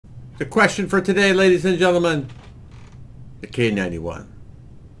The question for today, ladies and gentlemen, the K91.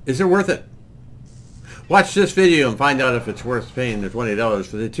 Is it worth it? Watch this video and find out if it's worth paying the $20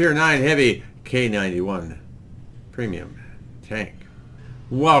 for the Tier 9 Heavy K91 Premium Tank.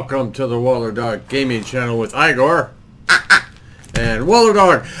 Welcome to the Wallerdog Gaming Channel with Igor and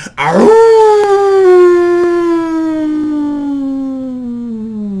Wallerdog.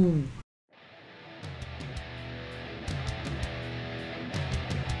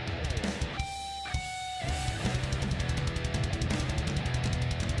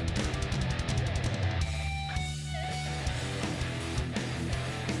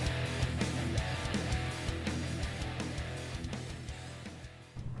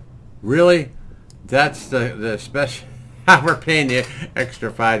 Really? That's the special. We're paying the extra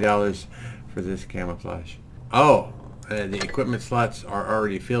 $5 for this camouflage. Oh, the equipment slots are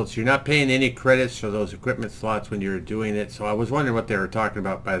already filled, so you're not paying any credits for those equipment slots when you're doing it. So I was wondering what they were talking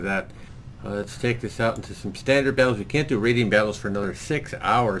about by that. Let's take this out into some standard battles. We can't do raiding battles for another 6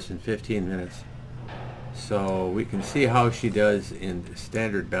 hours and 15 minutes. So we can see how she does in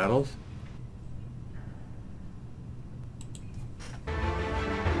standard battles.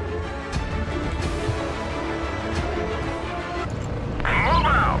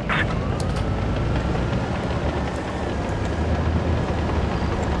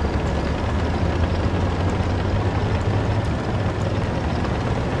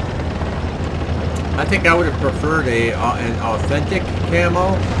 I think I would have preferred an authentic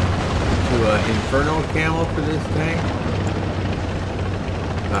camo to an Inferno camo for this tank.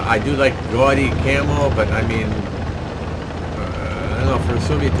 I do like gaudy camo, but I mean, I don't know, for a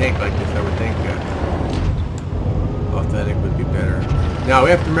Soviet tank like this, I would think authentic would be better. Now we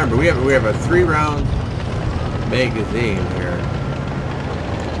have to remember, we have a 3-round magazine here,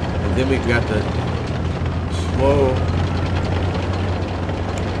 and then we've got the slow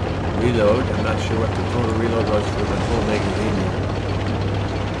reload. I'm not sure what the total reload was for the full magazine.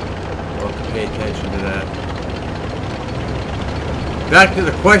 We'll have to pay attention to that. Back to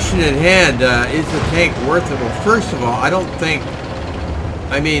the question at hand, is the tank worth it? Well, first of all, I don't think,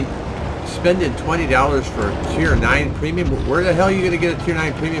 I mean, spending $20 for a Tier 9 Premium, where the hell are you going to get a Tier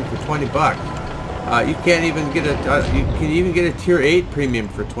 9 Premium for 20 bucks? You can't even get you can even get a Tier 8 Premium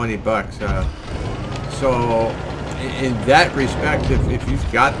for 20 bucks. So, in that respect, if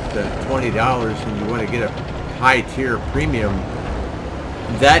you've got the $20 and you want to get a high tier premium,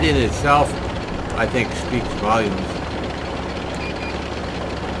 that in itself, I think, speaks volumes.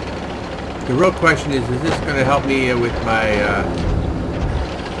 The real question is this going to help me with my,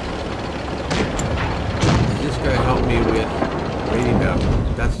 is this going to help me with raiding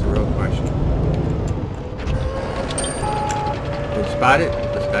battles? That's the real question. Can you spot it?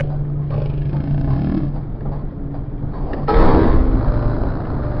 Let's back.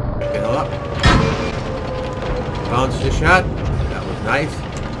 Bounced the shot. That was nice.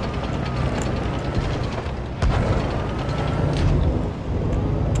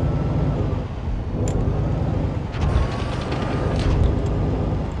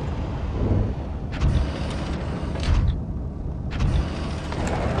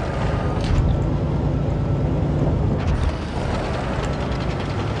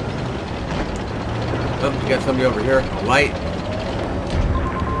 Oh, we got somebody over here. A light.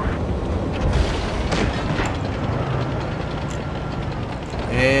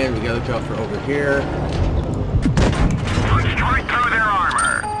 And we gotta look out for over here. Punch right through their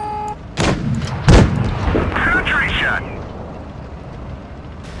armor. Penetration.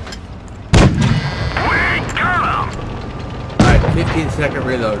 We got him. Alright, 15-second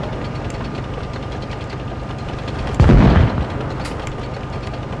reload.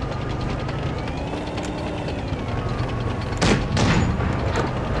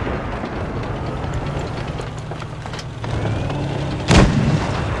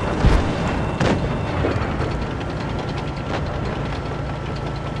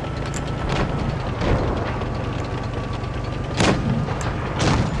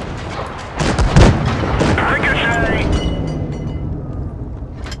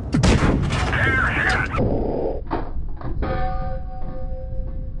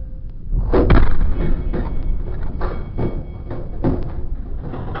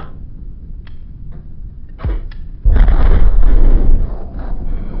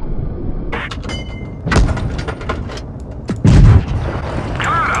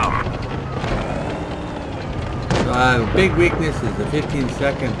 Big weakness is the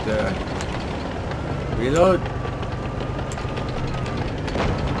 15-second reload.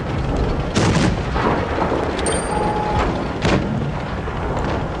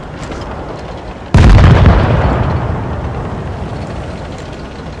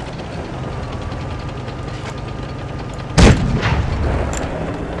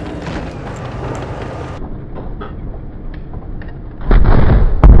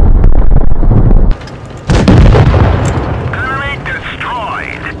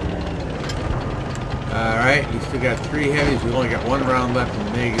 still got 3 heavies. We've only got 1 round left in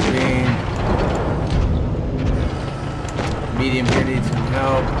the magazine. Medium here needs some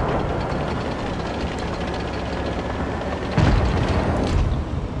help.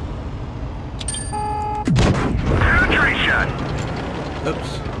 Penetration.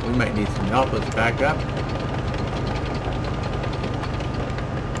 Oops, we might need some help. Let's back up.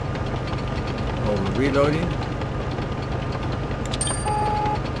 Oh, we're reloading.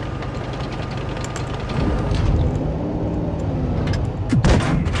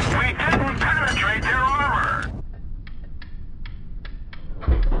 We didn't penetrate their armor.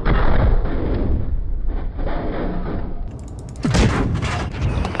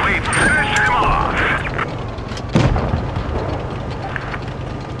 We finished him off.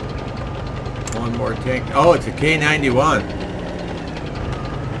 One more tank. Oh, it's a K91.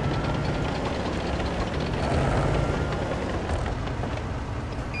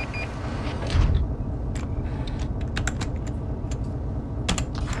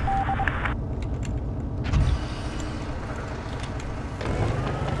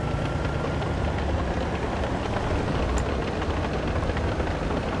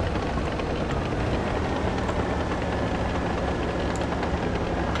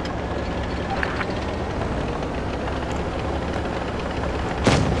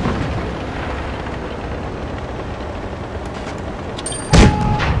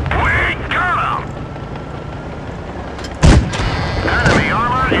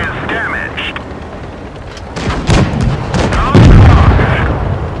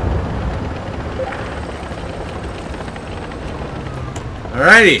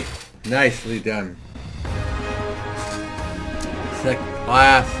 Alrighty, nicely done. Second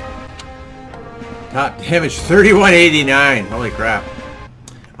class. Top damage 3189. Holy crap.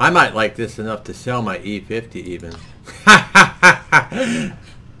 I might like this enough to sell my E50 even.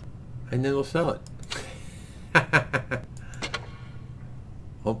 And then we'll sell it.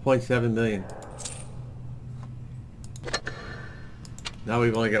 1.7 million. Now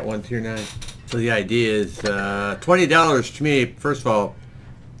we've only got 1 tier 9. So the idea is $20 to me. First of all,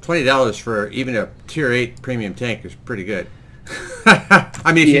 $20 for even a tier 8 premium tank is pretty good.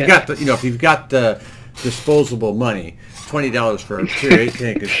 I mean, if you've got the, if you've got the disposable money, $20 for a tier 8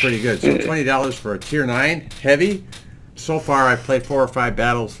 tank is pretty good. So $20 for a tier 9 heavy. So far, I've played 4 or 5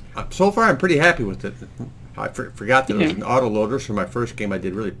 battles. So far, I'm pretty happy with it. I forgot that it was an autoloader, so my first game I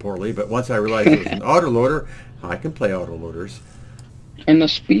did really poorly. But once I realized it was an autoloader, I can play autoloaders. And the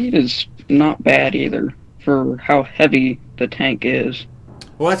speed is not bad either for how heavy the tank is.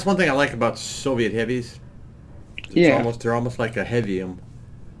 Well, that's one thing I like about Soviet heavies. They're almost like a heavium.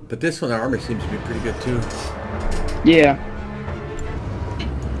 But this one, the armor seems to be pretty good too. Yeah.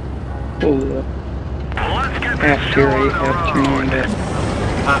 Cool. Half tier 8, half tier 9.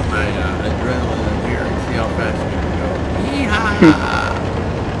 Pop my adrenaline in here and see how fast we can go. Yeehaw!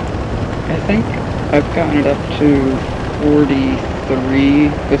 I think I've gotten it up to 43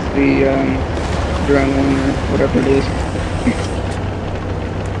 with the adrenaline or whatever it is.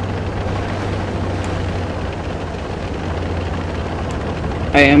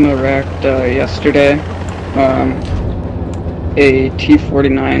 I ammo racked yesterday a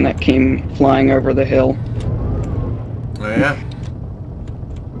T-49 that came flying over the hill. Oh yeah?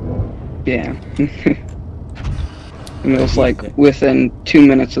 Yeah. And it was like within 2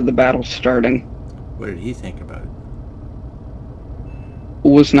 minutes of the battle starting. What did he think about it?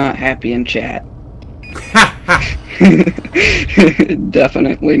 Was not happy in chat.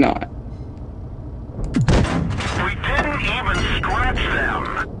 Definitely not. We didn't even scratch them.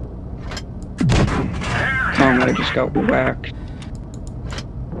 Tom, I just got whacked.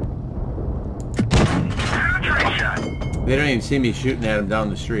 Penetration. They don't even see me shooting at him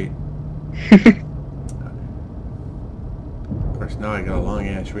down the street. Of course, now I got a long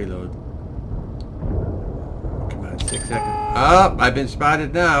ass reload. Come on, 6 seconds. Oh, I've been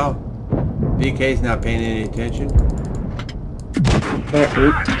spotted now. BK's not paying any attention. That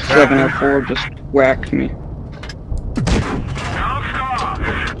group 704 just whacked me. Don't stop.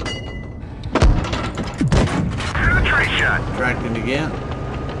 Penetration. Tracked him again.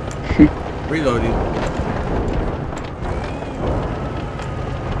 Reloading.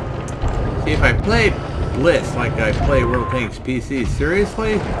 See, if I play Blitz like I play World Tanks PC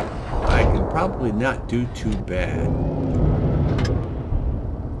seriously, I can probably not do too bad.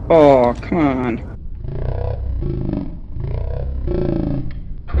 Oh, come on.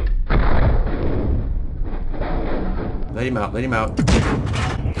 Let him out, let him out.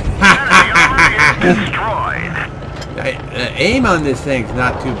 Destroyed. Aim on this thing's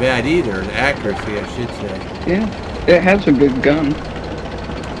not too bad either. The accuracy, I should say. Yeah, it has a good gun.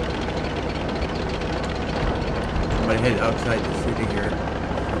 head outside the city here.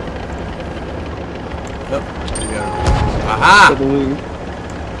 Oh, we got For the aha! loot.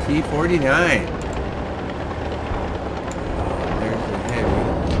 T-49. There's the heavy.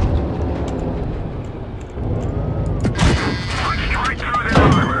 Straight through their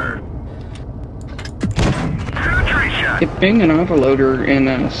armor. Sentry shot. Being an overloader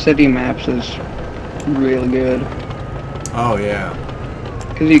in city maps is really good. Oh yeah.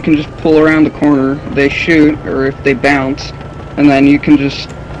 Because you can just pull around the corner, they shoot, or if they bounce, and then you can just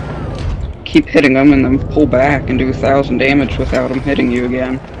keep hitting them and then pull back and do 1,000 damage without them hitting you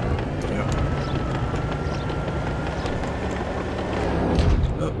again. Yep.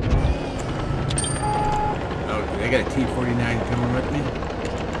 Oh. Oh, I got a T-49 coming with me.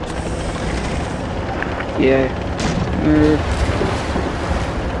 Yeah.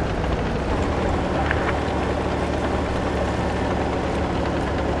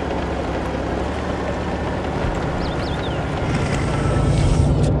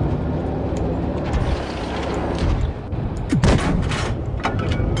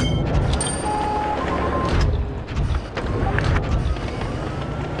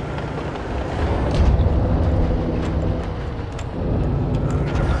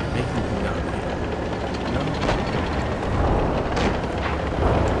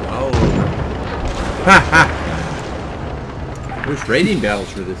 Wish raiding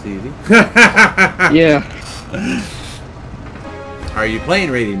battles were this easy. Yeah. Are you playing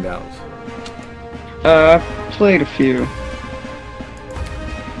raiding battles? I've played a few.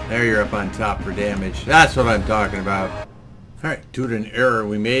 There you're up on top for damage. That's what I'm talking about. Alright, due to an error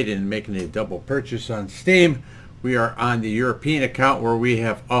we made in making a double purchase on Steam, we are on the European account where we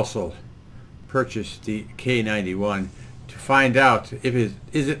have also purchased the K91. To find out if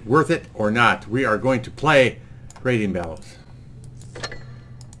is it worth it or not, we are going to play raiding battles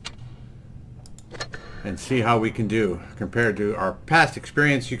and see how we can do compared to our past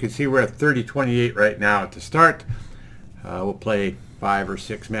experience. You can see we're at 30-28 right now to start. We'll play 5 or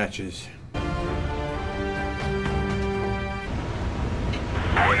 6 matches.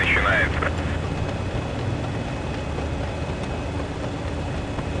 Бой начинается.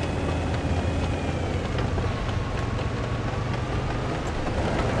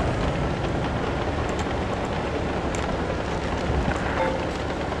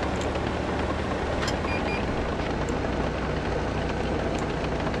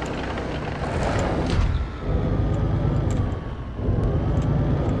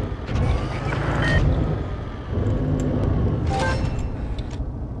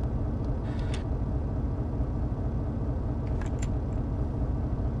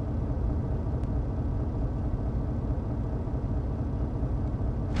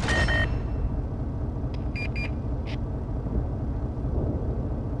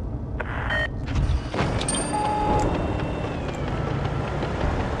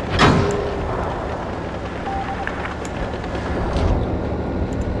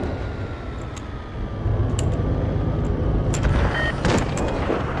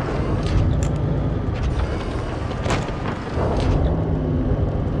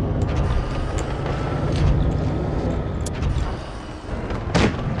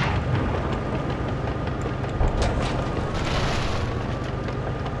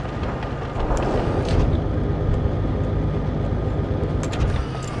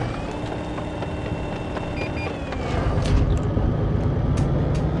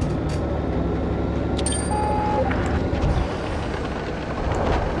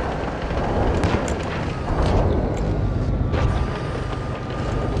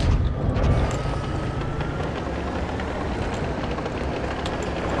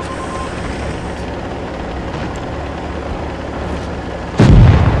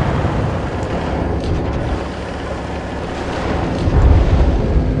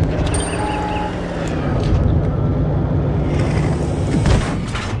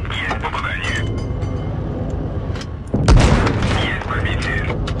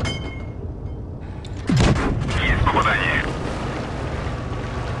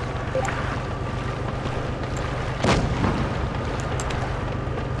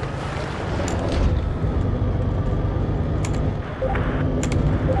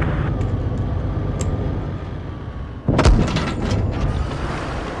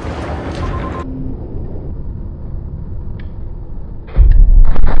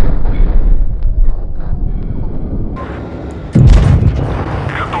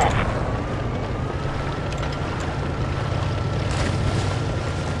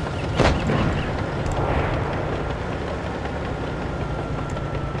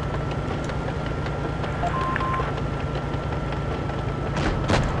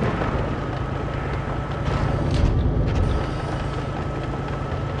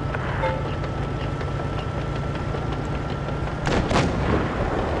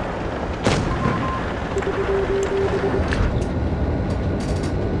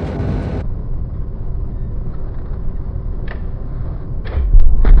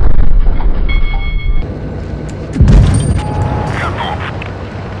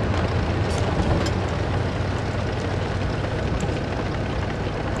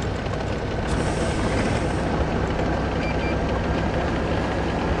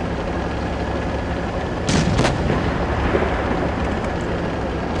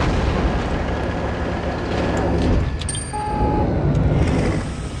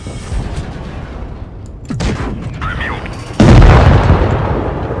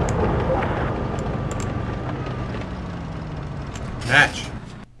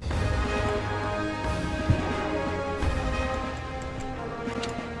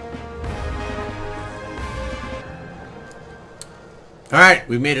 All right,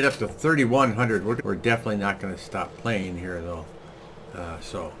 we made it up to 3,100. We're definitely not going to stop playing here, though.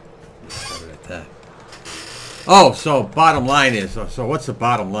 So, leave it at that. Oh, so bottom line is, so what's the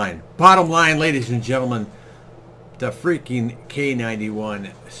bottom line? Bottom line, ladies and gentlemen, the freaking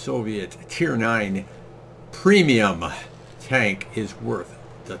K91 Soviet Tier 9 Premium tank is worth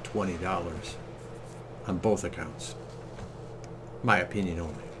the $20 on both accounts. My opinion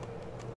only.